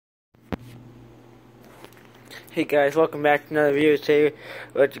Hey guys, welcome back to another video. Today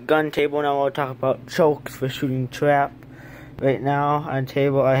with the gun table. Now we'll talk about chokes for shooting trap. Right now on the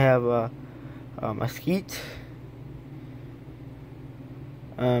table I have a skeet,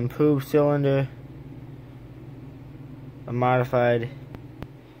 improved cylinder, a modified,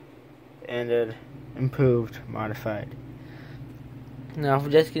 and an improved modified. Now for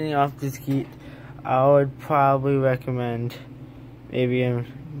just getting off the skeet, I would probably recommend maybe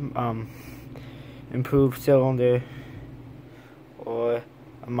improved cylinder or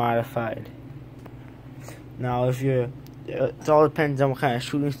a modified. Now it all depends on what kind of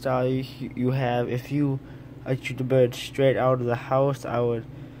shooting style you have. If you shoot the bird straight out of the house, I would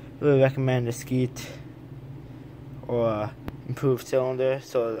really recommend a skeet or a improved cylinder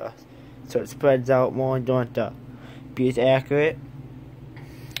so it spreads out more and don't have to be as accurate.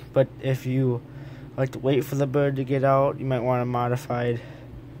 But if you like to wait for the bird to get out, you might want a modified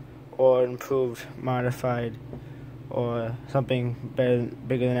or improved modified, or something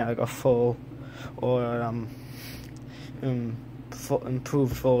bigger than that, like a full, or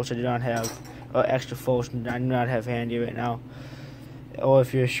improved full, so you don't have extra full, so I do not have handy right now. Or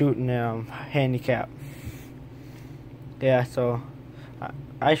if you're shooting handicap, yeah. So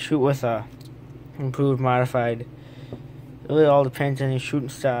I shoot with a improved modified. It really all depends on your shooting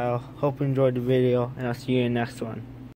style. Hope you enjoyed the video, and I'll see you in the next one.